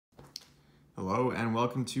Hello and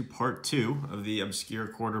welcome to part 2 of the Obscure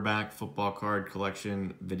Quarterback Football Card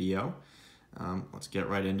Collection video. Let's get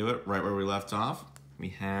right into it, right where we left off. We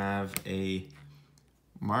have a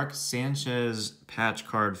Mark Sanchez patch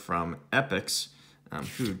card from Epix.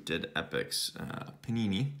 Who did Epix?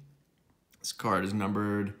 Panini. This card is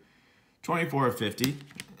numbered 24 of 50,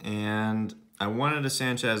 and I wanted a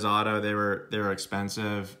Sanchez auto. They were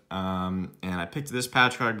expensive, and I picked this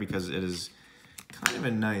patch card because it is kind of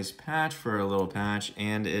a nice patch for a little patch,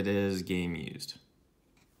 and it is game used.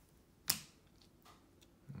 All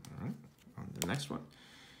right, on to the next one.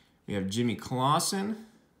 We have Jimmy Clausen.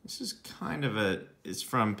 This is kind of it's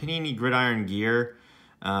from Panini Gridiron Gear.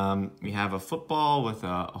 We have a football with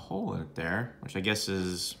a hole in it there, which I guess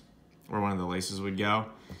is where one of the laces would go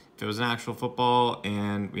if it was an actual football,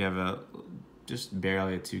 and we have just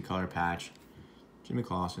barely a 2-color patch. Jimmy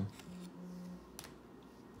Clausen.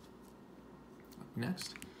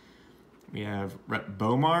 Next, we have Rhett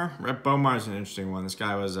Bomar. Rhett Bomar is an interesting one. This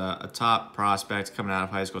guy was a top prospect coming out of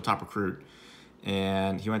high school, top recruit.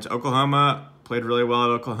 And he went to Oklahoma, played really well at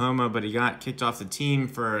Oklahoma, but he got kicked off the team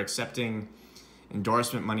for accepting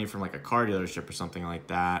endorsement money from like a car dealership or something like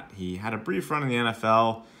that. He had a brief run in the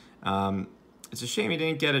NFL. It's a shame he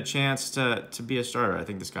didn't get a chance to be a starter. I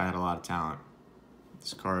think this guy had a lot of talent.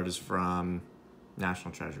 This card is from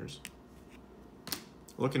National Treasures.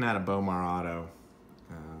 Looking at a Bomar auto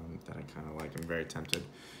that I kind of like. I'm very tempted.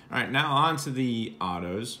 All right, now on to the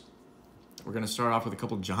autos. We're going to start off with a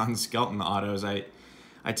couple John Skelton autos. I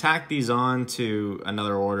tacked these on to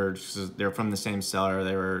another order because they're from the same seller.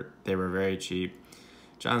 They were very cheap.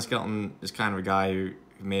 John Skelton is kind of a guy who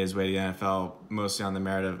made his way to the NFL mostly on the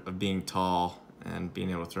merit of being tall and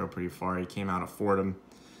being able to throw pretty far. He came out of Fordham,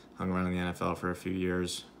 hung around in the NFL for a few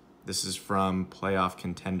years. This is from Playoff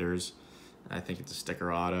Contenders. I think it's a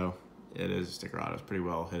sticker auto. It is a sticker auto. It's pretty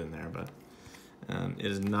well hidden there, but it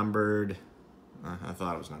is numbered. I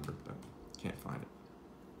thought it was numbered, but can't find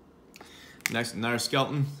it. Next, another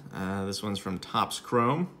Skelton. This one's from Topps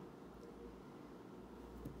Chrome.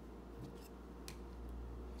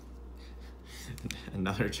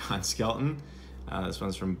 Another John Skelton. This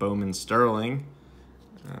one's from Bowman Sterling.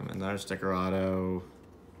 Another sticker auto.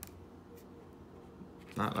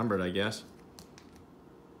 Not numbered, I guess.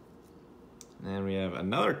 And we have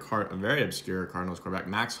another a very obscure Cardinals quarterback,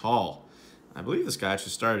 Max Hall. I believe this guy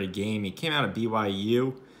actually started a game. He came out of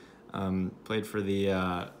BYU, played for the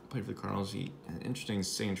Cardinals. He had an interesting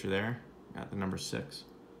signature there. Got the number 6.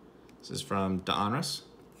 This is from Donruss.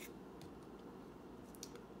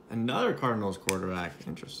 Another Cardinals quarterback.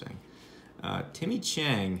 Interesting. Timmy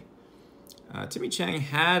Chang. Timmy Chang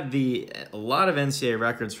had a lot of NCAA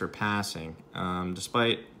records for passing,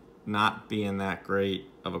 despite not being that great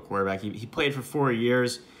of a quarterback. He played for 4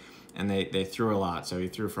 years, and they threw a lot. So he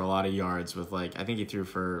threw for a lot of yards with I think he threw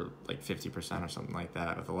for like 50% or something like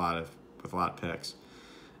that with a lot of picks.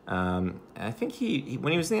 And I think he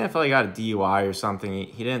when he was in the NFL, he got a DUI or something.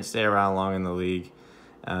 He didn't stay around long in the league.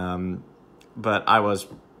 But I was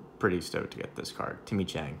pretty stoked to get this card. Timmy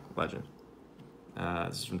Chang, legend.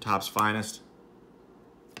 This is from Topps Finest.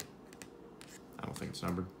 I don't think it's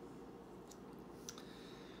numbered.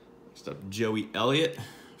 Next up, Joey Elliott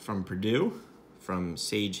from Purdue, from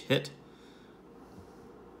Sage Hit.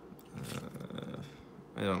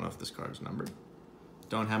 I don't know if this card is numbered.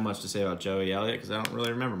 Don't have much to say about Joey Elliott because I don't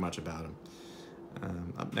really remember much about him.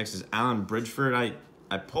 Up next is Alan Bridgeford.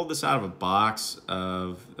 I pulled this out of a box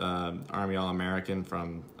of Army All-American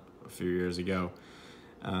from a few years ago.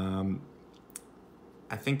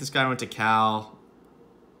 I think this guy went to Cal.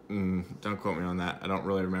 Don't quote me on that. I don't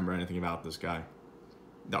really remember anything about this guy.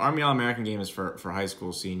 The Army All-American game is for high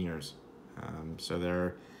school seniors. So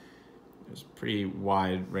there's a pretty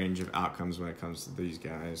wide range of outcomes when it comes to these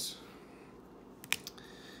guys.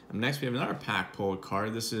 Next, we have another pack pull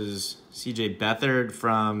card. This is C.J. Beathard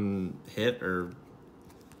from Hit,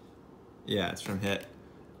 yeah, it's from Hit.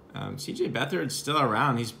 C.J. Beathard's still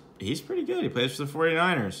around. He's pretty good. He plays for the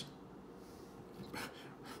 49ers.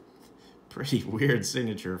 Pretty weird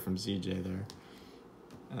signature from CJ there.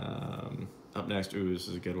 Up next, this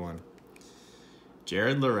is a good one.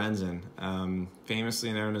 Jared Lorenzen,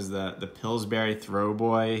 famously known as the Pillsbury throw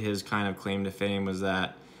boy. His kind of claim to fame was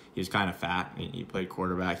that he was kind of fat. He played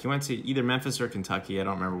quarterback. He went to either Memphis or Kentucky. I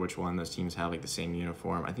don't remember which one. Those teams have like the same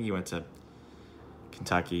uniform. I think he went to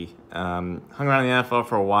Kentucky. Hung around the NFL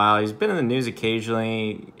for a while. He's been in the news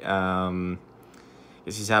occasionally.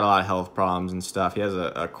 Guess he's had a lot of health problems and stuff. He has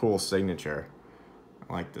a cool signature.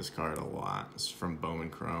 I like this card a lot. It's from Bowman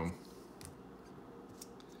Chrome.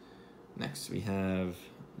 Next we have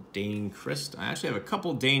Dane Christ. I actually have a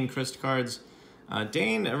couple Dane Christ cards.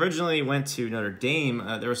 Dane originally went to Notre Dame.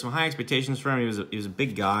 There were some high expectations for him. He was a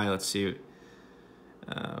big guy. Let's see.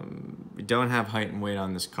 We don't have height and weight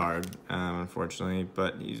on this card, unfortunately,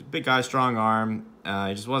 but he's a big guy, strong arm.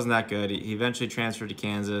 He just wasn't that good. He eventually transferred to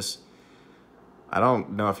Kansas. I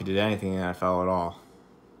don't know if he did anything in the NFL at all.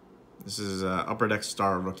 This is Upper Deck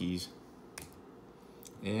Star Rookies.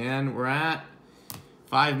 And we're at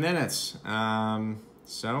 5 minutes.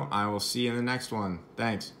 So I will see you in the next one.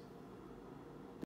 Thanks.